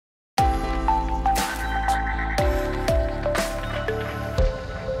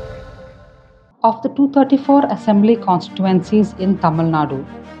Of the 234 assembly constituencies in Tamil Nadu,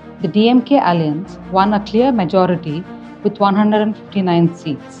 the DMK alliance won a clear majority with 159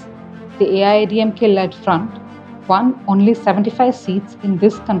 seats. The AIADMK-led front won only 75 seats in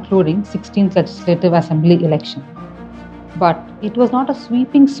this concluding 16th legislative assembly election. But it was not a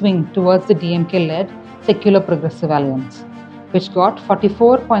sweeping swing towards the DMK-led Secular Progressive Alliance, which got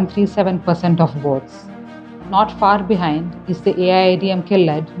 44.37% of votes. Not far behind is the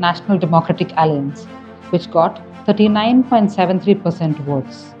AIADMK-led National Democratic Alliance, which got 39.73%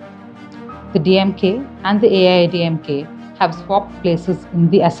 votes. The DMK and the AIADMK have swapped places in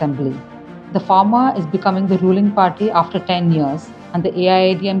the assembly. The former is becoming the ruling party after 10 years, and the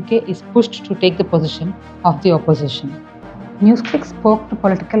AIADMK is pushed to take the position of the opposition. Newsclick spoke to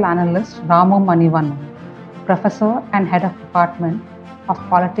political analyst Ramu Manivannan, professor and head of department of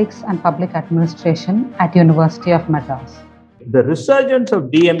Politics and Public Administration at University of Madras. The resurgence of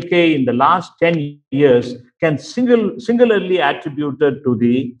DMK in the last 10 years can singularly attributed to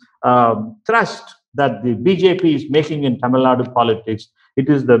the thrust that the BJP is making in Tamil Nadu politics. It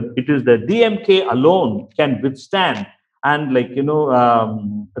is the DMK alone can withstand and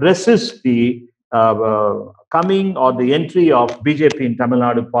resist the coming or the entry of BJP in Tamil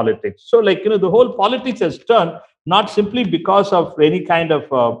Nadu politics. So the whole politics has turned not simply because of any kind of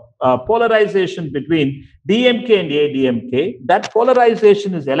polarization between DMK and AIADMK. That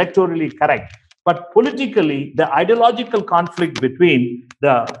polarization is electorally correct. But politically, the ideological conflict between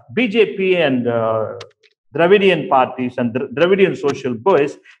the BJP and Dravidian parties and Dravidian social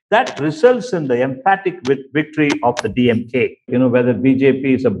boys, that results in the emphatic victory of the DMK. Whether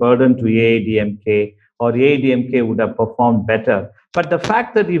BJP is a burden to AIADMK or AIADMK would have performed better. But the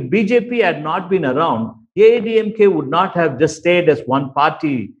fact that if BJP had not been around, AIADMK would not have just stayed as one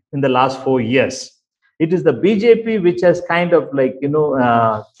party in the last 4 years. It is the BJP which has kind of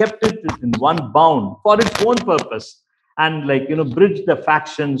kept it in one bound for its own purpose and bridged the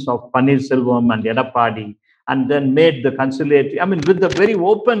factions of Paneerselvam and Edappadi and then made the conciliatory. I mean, with the very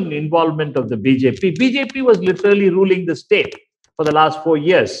open involvement of the BJP. BJP was literally ruling the state for the last 4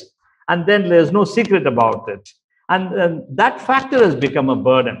 years. And then there's no secret about it. And that factor has become a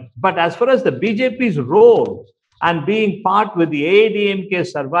burden. But as far as the BJP's role and being part with the AIADMK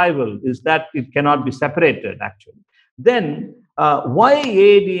survival is that it cannot be separated, actually. Then why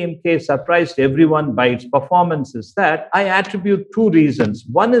AIADMK surprised everyone by its performance is that I attribute two reasons.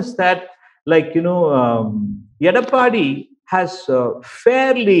 One is that, Edappadi has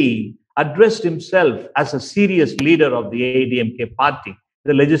fairly addressed himself as a serious leader of the AIADMK party,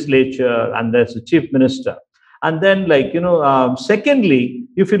 the legislature and as the chief minister. And then, secondly,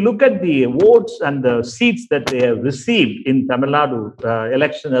 if you look at the votes and the seats that they have received in Tamil Nadu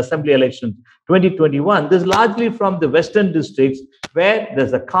assembly elections 2021, this is largely from the western districts where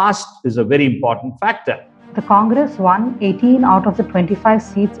there's a caste is a very important factor. The Congress won 18 out of the 25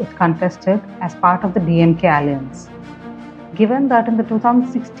 seats it contested as part of the DMK alliance. Given that in the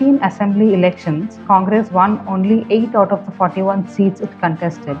 2016 assembly elections, Congress won only 8 out of the 41 seats it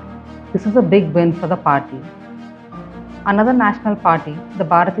contested, this is a big win for the party. Another national party, the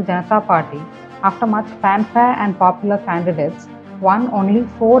Bharatiya Janata Party, after much fanfare and popular candidates, won only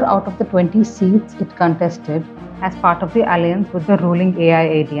 4 out of the 20 seats it contested as part of the alliance with the ruling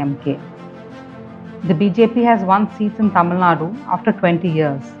AIADMK. The BJP has won seats in Tamil Nadu after 20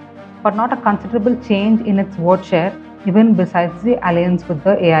 years, but not a considerable change in its vote share, even besides the alliance with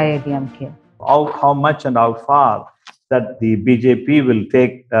the AIADMK. How much and how far that the BJP will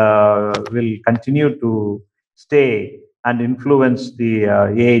continue to stay and influence the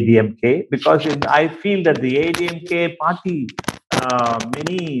AIADMK, because I feel that the AIADMK party,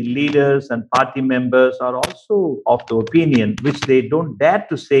 many leaders and party members are also of the opinion, which they don't dare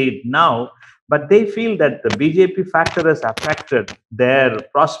to say it now, but they feel that the BJP factor has affected their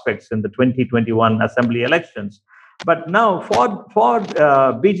prospects in the 2021 assembly elections. But now for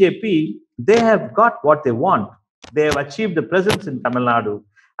BJP, they have got what they want. They have achieved the presence in Tamil Nadu.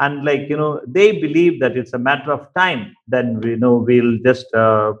 And they believe that it's a matter of time. Then we'll just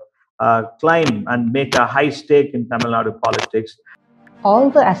climb and make a high stake in Tamil Nadu politics. All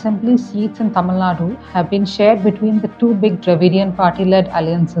the assembly seats in Tamil Nadu have been shared between the two big Dravidian party-led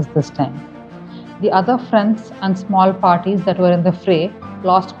alliances this time. The other friends and small parties that were in the fray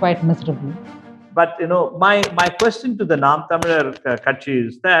lost quite miserably. But my question to the Nam Tamil Katchi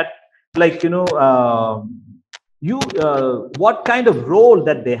is that, what kind of role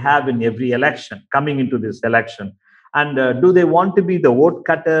that they have in every election coming into this election, and do they want to be the vote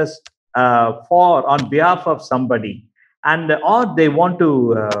cutters on behalf of somebody, and or they want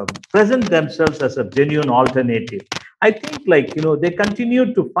to present themselves as a genuine alternative? I think, like, they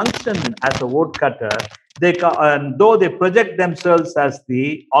continue to function as a vote cutter. And though they project themselves as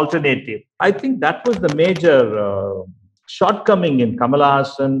the alternative, I think that was the major shortcoming in Kamala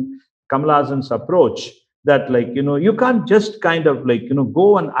Hassan's approach. That, like, you can't just kind of, like,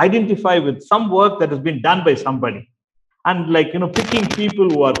 go and identify with some work that has been done by somebody, and, like, picking people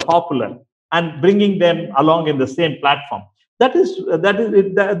who are popular and bringing them along in the same platform. That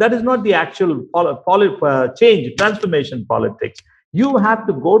is not the actual change, transformation politics. You have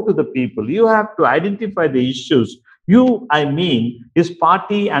to go to the people. You have to identify the issues. I mean, his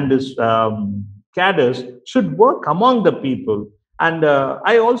party and his cadres should work among the people. And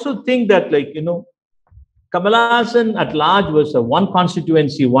I also think that, like, Kamala Hassan at large was a one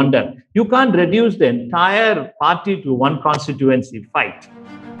constituency wonder. You can't reduce the entire party to one constituency fight.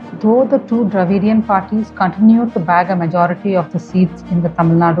 Though the two Dravidian parties continue to bag a majority of the seats in the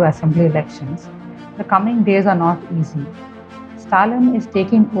Tamil Nadu assembly elections, the coming days are not easy. Stalin is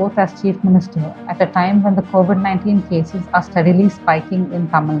taking oath as chief minister at a time when the COVID-19 cases are steadily spiking in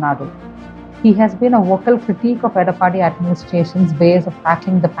Tamil Nadu. He has been a vocal critique of Edappadi administration's ways of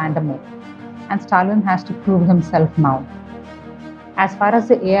tackling the pandemic, and Stalin has to prove himself now. As far as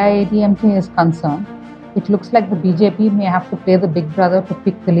the AIADMK is concerned, it looks like the BJP may have to play the big brother to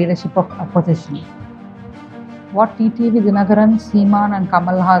pick the leadership of opposition. What TTV Dinagaran, Seeman and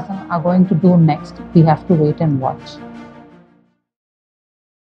Kamal Hassan are going to do next, we have to wait and watch.